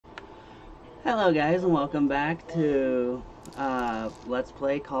Hello guys and welcome back to Let's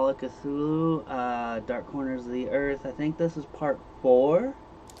Play Call of Cthulhu, Dark Corners of the Earth. I think this is part 4.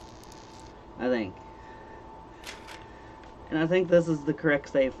 I think. And I think this is the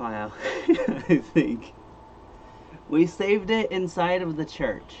correct save file. I think. We saved it inside of the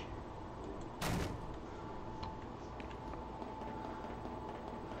church.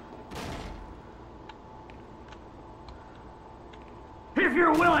 If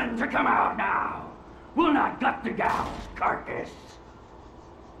you're willing to come out now, we'll not gut the gal's carcass.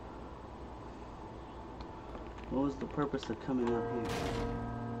 What was the purpose of coming out here?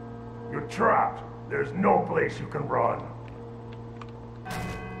 You're trapped. There's no place you can run.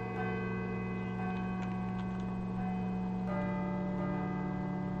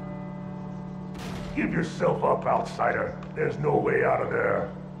 Give yourself up, outsider. There's no way out of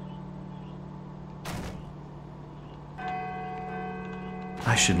there.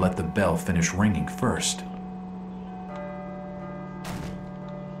 I should let the bell finish ringing first.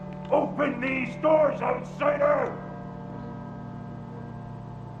 Open these doors, outsider!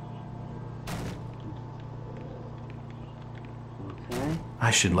 Okay.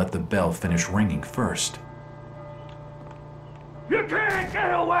 I should let the bell finish ringing first. You can't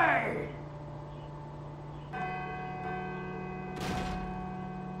get away!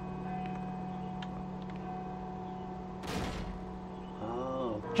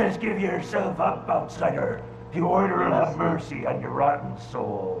 Oh. Just give yourself up, outsider. The order will have mercy on your rotten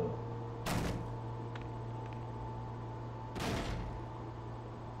soul.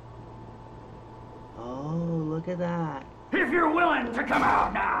 Oh, look at that. If you're willing to come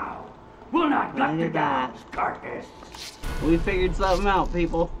out now, we'll not gut Look the at that. gal's carcass. We figured something out,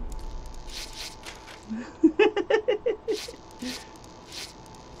 people.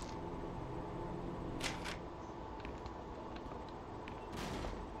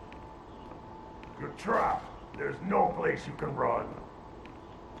 You're trapped. There's no place you can run.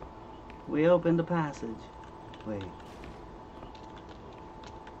 We opened a passage. Wait.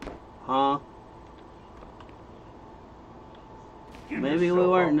 Huh? Give Maybe we yourself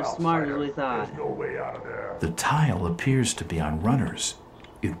weren't up, as smart as outsider. we thought. There's no way out of there. The tile appears to be on runners.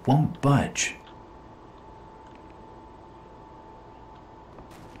 It won't budge.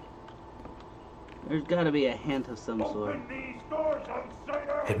 There's gotta be a hint of some sort. Open these doors,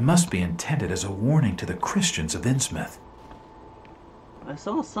 outsider! It must be intended as a warning to the Christians of Innsmouth. I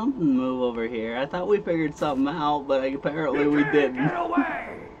saw something move over here. I thought we figured something out, but apparently we Get didn't.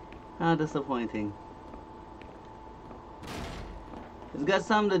 away! How disappointing. It's got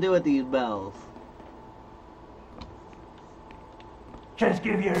something to do with these bells. Just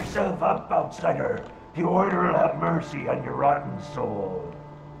give yourself up, outsider. The order will have mercy on your rotten soul.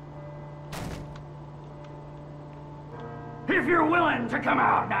 If you're willing to come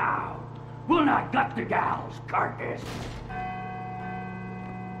out now, we'll not gut the gal's carcass.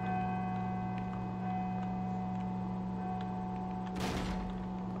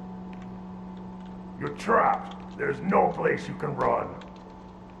 You're trapped. There's no place you can run.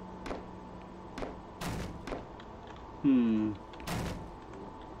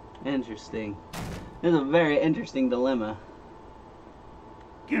 Interesting. It's a very interesting dilemma.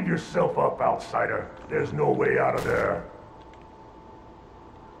 Give yourself up, outsider. There's no way out of there.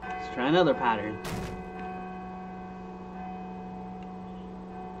 Let's try another pattern.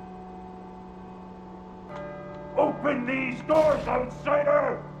 Open these doors,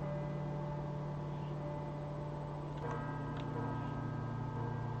 outsider!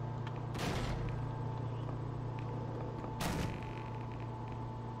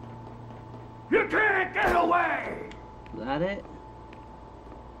 You can't get away! Is that it?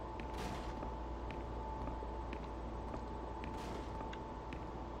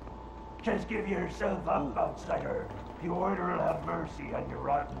 Just give yourself up, outsider. The order will have mercy on your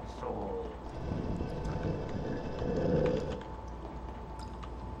rotten soul.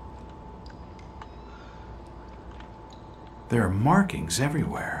 There are markings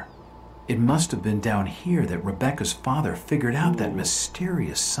everywhere. It must have been down here that Rebecca's father figured out that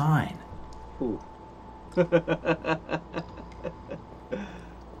mysterious sign. Ooh.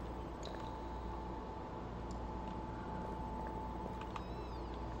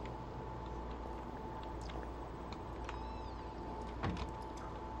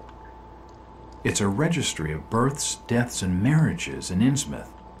 It's a registry of births, deaths, and marriages in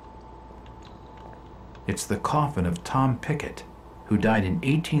Innsmouth. It's the coffin of Tom Pickett, who died in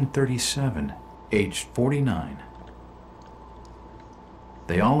 1837, aged 49.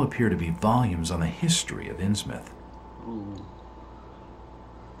 They all appear to be volumes on the history of Innsmouth. Ooh.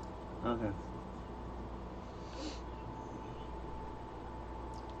 Okay.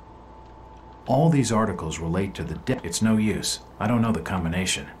 All these articles relate to the dead. It's no use. I don't know the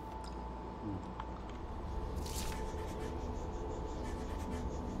combination.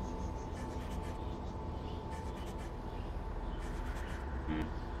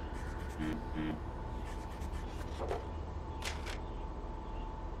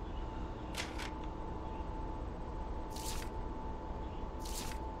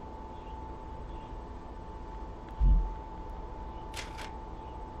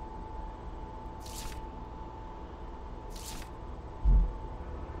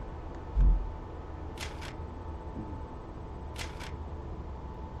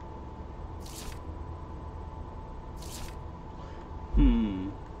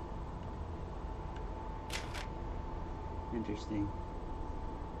 Interesting.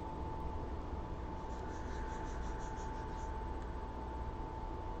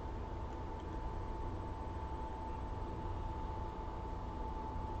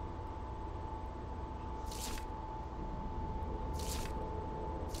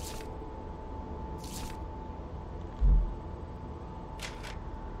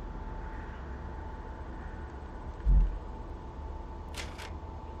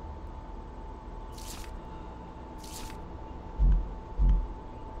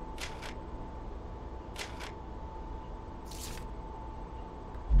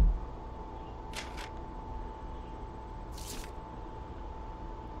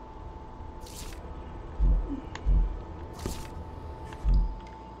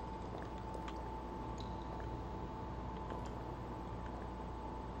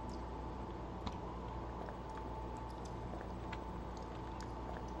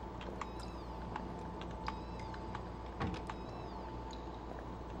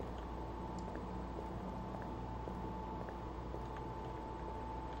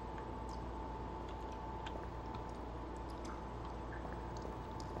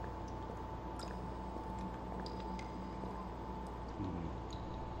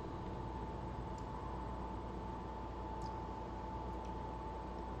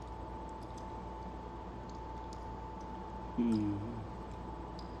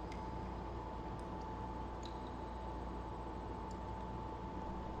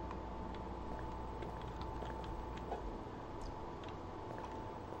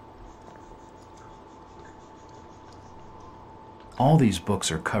 All these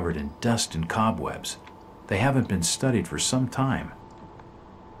books are covered in dust and cobwebs. They haven't been studied for some time.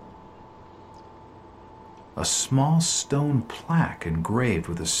 A small stone plaque engraved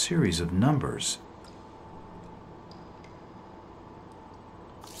with a series of numbers.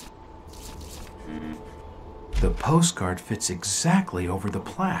 The postcard fits exactly over the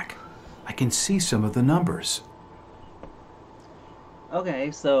plaque. I can see some of the numbers. Okay,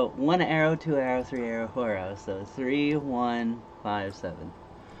 so 1 arrow, 2 arrow, 3 arrow, 4 arrow. So 3, 1, 5, 7.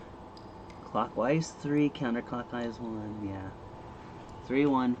 Clockwise 3, counterclockwise 1, yeah. 3,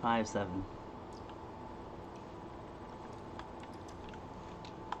 1, 5, 7.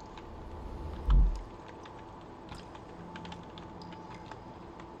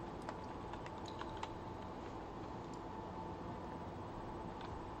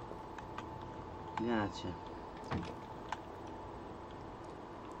 Gotcha.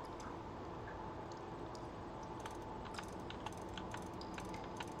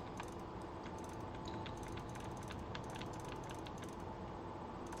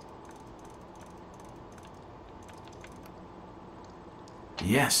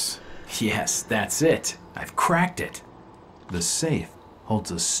 Yes, that's it. I've cracked it. The safe holds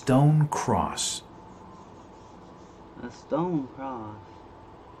a stone cross. A stone cross.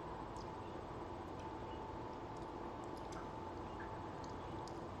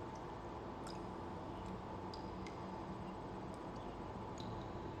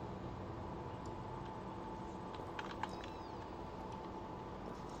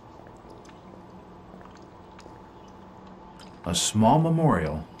 A small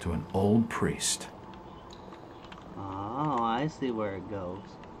memorial to an old priest. Oh, I see where it goes.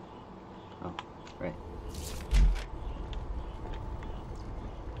 Oh, right.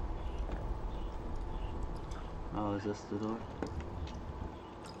 Oh, is this the door?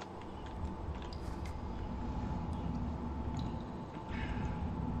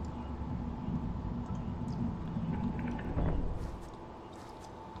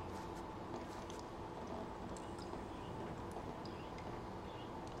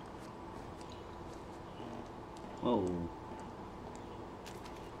 Whoa.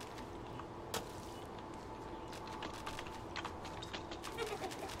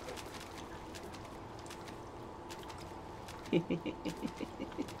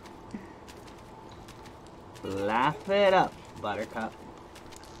 Laugh it up, Buttercup.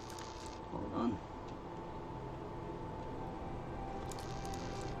 Hold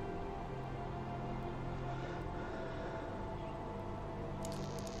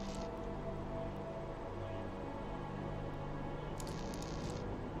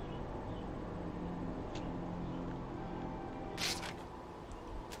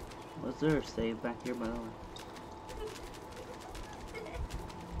there a save back here, by the way?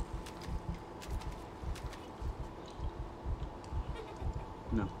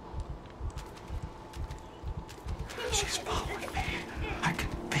 No. She's following me. I can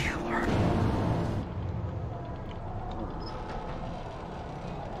feel her.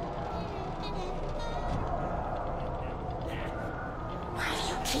 Why do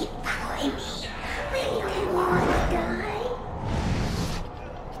you keep following me when you don't want to die?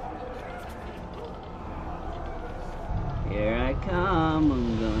 Here I come,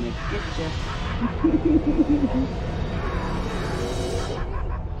 I'm gonna get ya.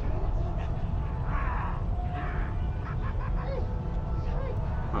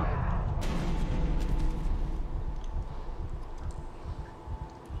 Huh.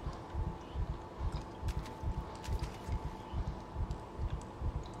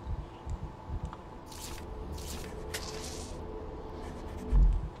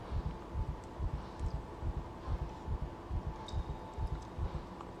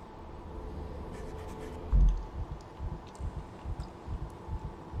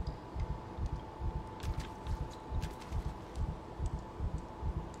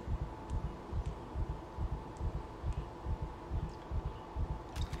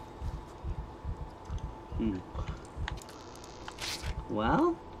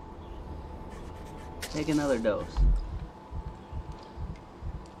 Well, take another dose.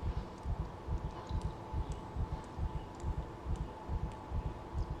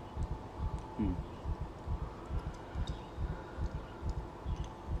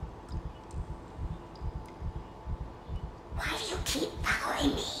 Why do you keep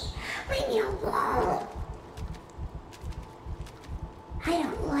following me when you won't? I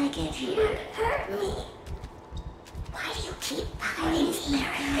don't like it here. Hurt me. Why do you keep following me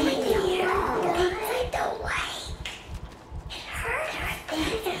when you won't? Things I don't like. It hurts.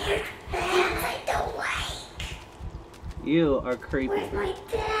 Things I don't like. You are creepy. Where's my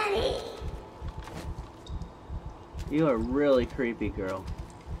daddy? You are really creepy, girl.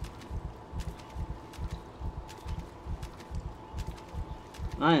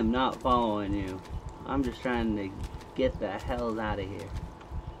 I am not following you. I'm just trying to get the hell out of here.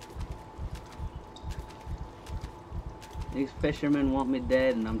 These fishermen want me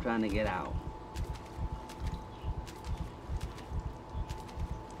dead and I'm trying to get out.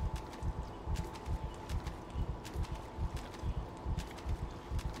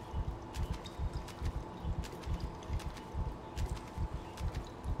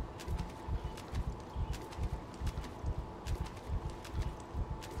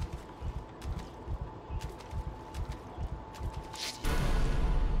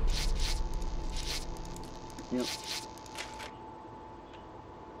 Yep.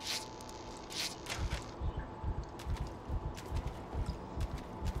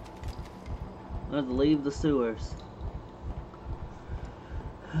 Let's leave the sewers.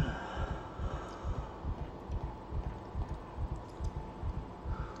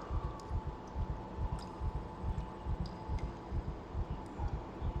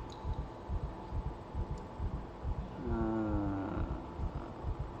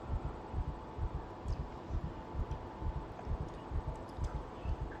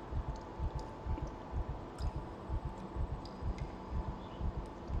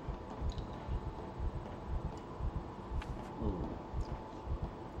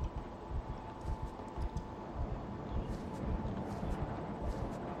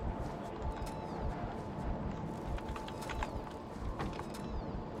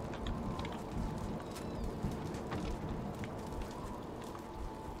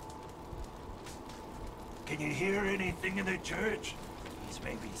 Can you hear anything in the church? He's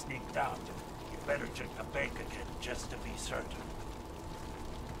maybe sneaked out. You better check the bank again, just to be certain.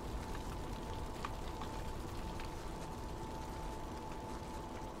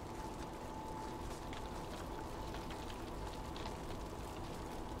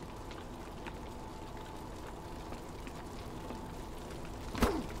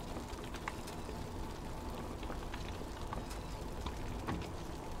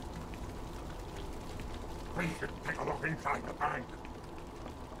 We should take a look inside the bank.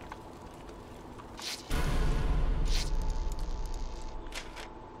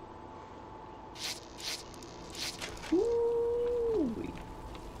 Ooh-wee.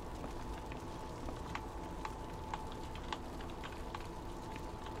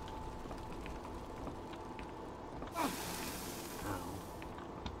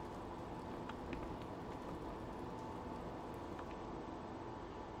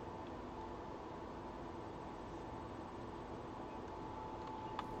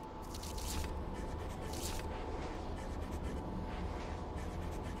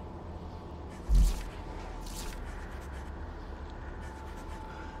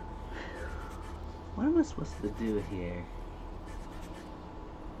 I supposed to do here?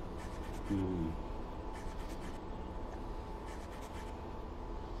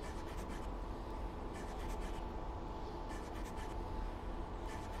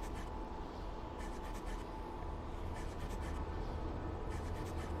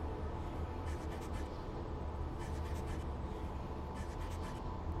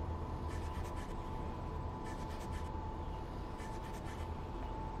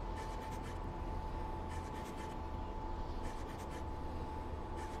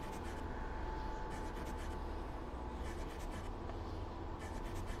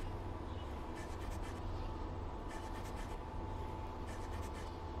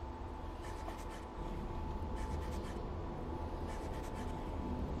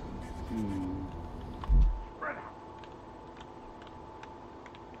 Spread out.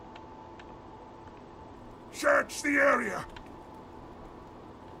 Search the area.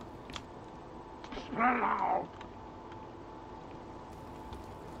 Spread out.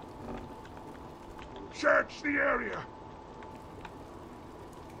 Search the area.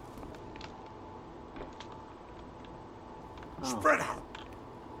 Oh. Spread out.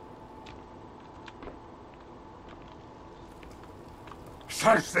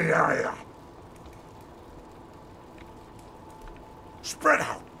 Search the area. Spread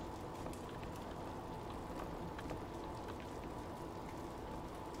out.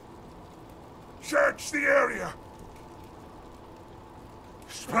 Search the area.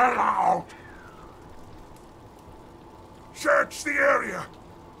 Spread out. Search the area.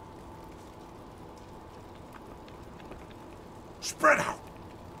 Spread out.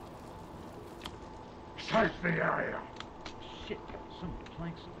 Search the area. Shit, some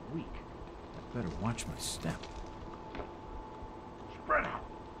planks are weak. I better watch my step. Spread out.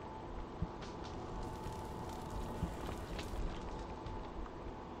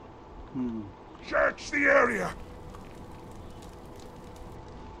 Search the area.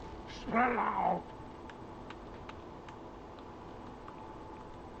 Spread out.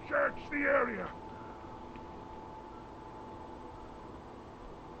 Search the area.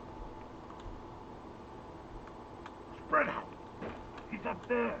 Spread out. He's up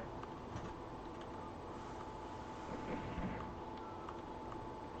there.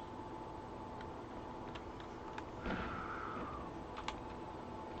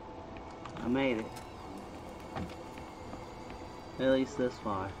 I made it. At least this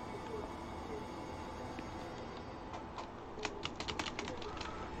far.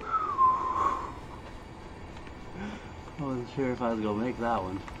 I wasn't sure if I was gonna make that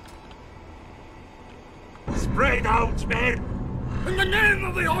one. Spread out, men! In the name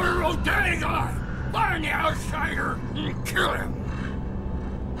of the Order of Dagon, find the outsider and kill him.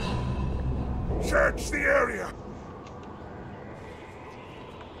 Search the area.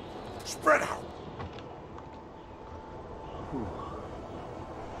 Spread out.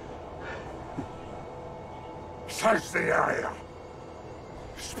 Search the area.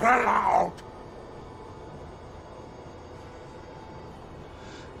 Spread out.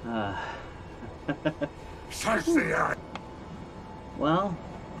 Search the area. Well,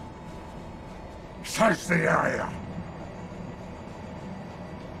 Search the area.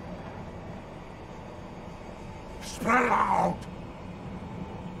 Spread out.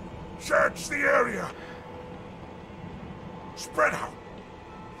 Search the area. Spread out.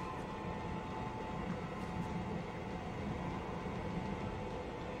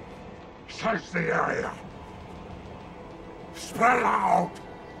 Search the area. Spread out.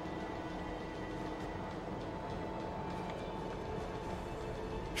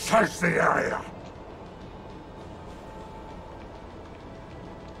 Search the area.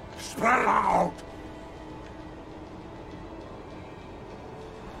 Spread out.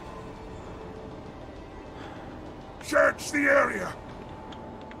 Search the area.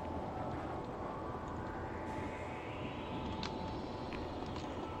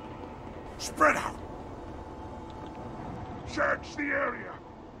 Spread out. Search the area.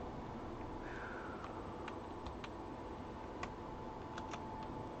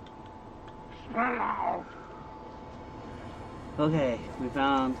 Spread out. okay, we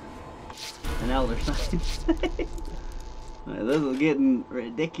found an elder sign. Alright, this is getting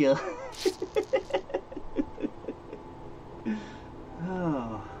ridiculous.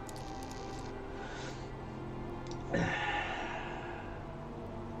 Oh.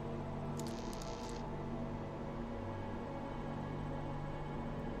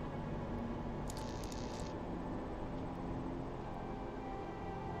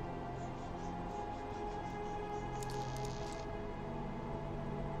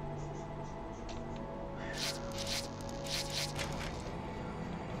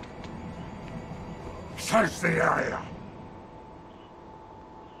 Search the area.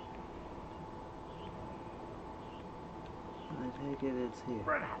 I take it it's here.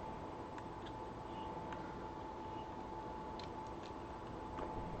 Spread out.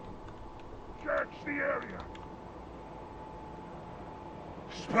 Search the area.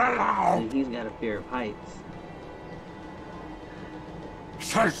 Spread out. He's got a fear of heights.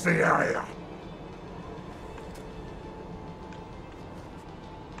 Search the area.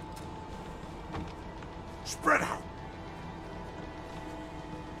 Spread out.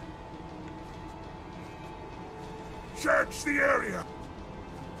 Search the area.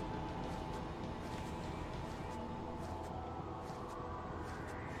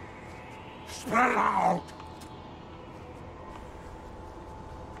 Spread out.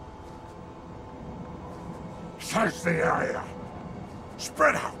 Search the area.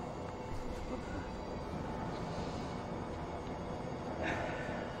 Spread out.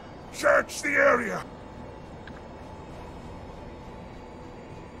 Search the area.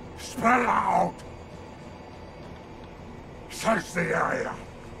 Spread out. Search the area.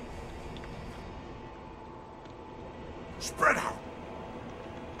 Spread out.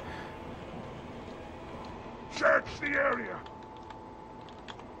 Search the area.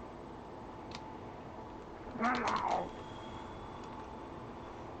 Spread out.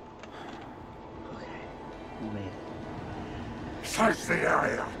 Okay, we made it. Search the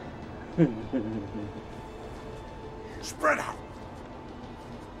area. Spread out.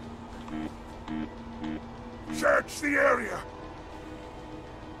 Search the area.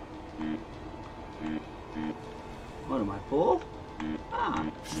 What am I, full? Ah,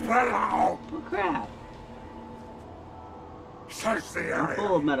 Spread out. oh crap. Search the I'm full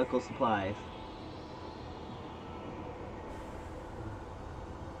area. of medical supplies.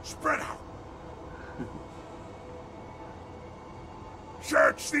 Spread out.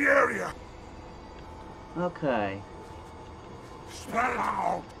 Search the area. Okay. Spread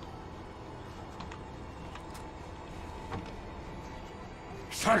out.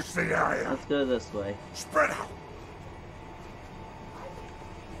 Search the area. Let's go this way. Spread out.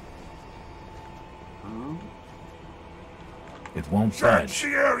 Oh, It won't Search budge. the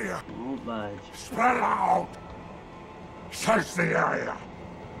area. won't budge. Spread out. Search the area.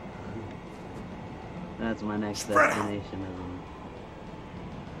 That's my next Spread out. destination, isn't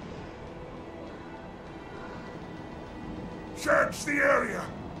it? Search the area.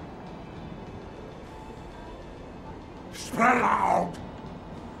 Spread out.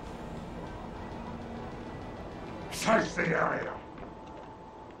 Search the area.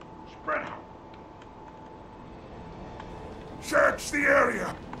 Spread out. Search the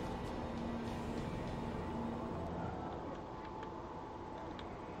area.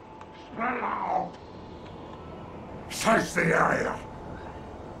 Spread out. Search the area.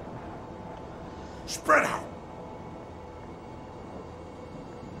 Spread out.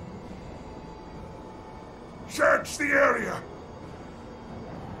 Search the area.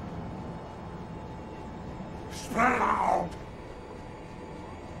 Spread out.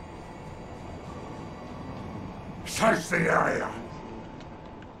 Search the area.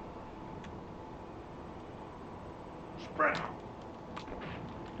 Spread out.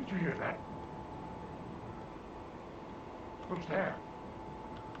 Did you hear that? Who's there?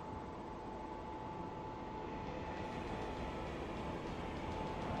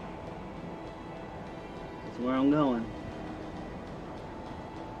 That's where I'm going.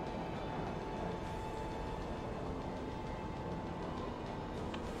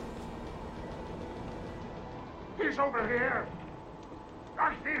 He's over here.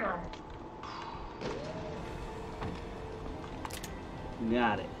 I see him.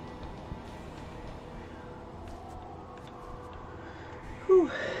 Got it. Whew.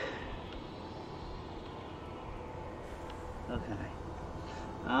 Okay.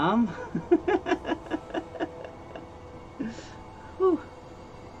 Whew.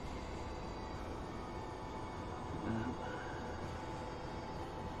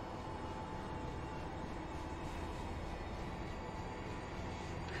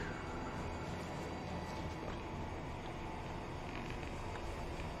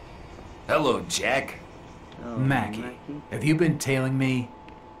 Hello, Jack. Oh, Mackie, have you been tailing me?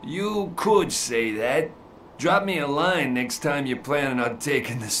 You could say that. Drop me a line next time you're planning on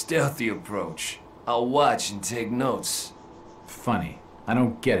taking the stealthy approach. I'll watch and take notes. Funny. I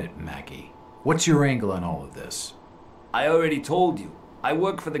don't get it, Mackie. What's your angle on all of this? I already told you. I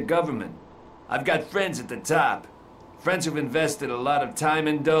work for the government. I've got friends at the top. Friends who've invested a lot of time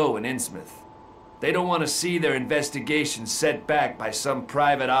and dough in Innsmouth. They don't want to see their investigation set back by some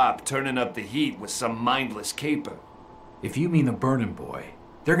private op turning up the heat with some mindless caper. If you mean the Burnin' Boy,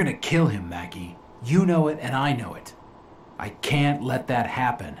 they're gonna kill him, Mackie. You know it and I know it. I can't let that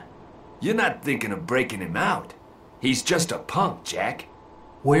happen. You're not thinking of breaking him out. He's just a punk, Jack.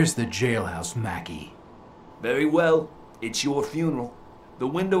 Where's the jailhouse, Mackie? Very well. It's your funeral. The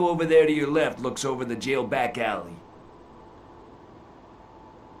window over there to your left looks over the jail back alley.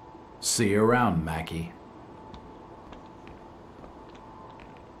 See you around, Mackie.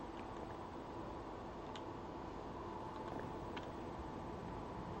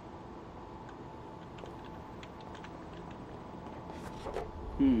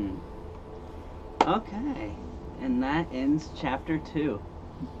 Okay. And that ends chapter 2.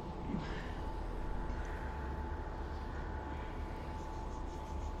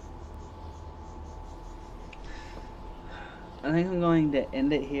 I think I'm going to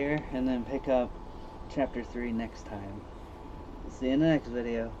end it here and then pick up chapter 3 next time. See you in the next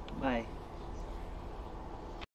video. Bye.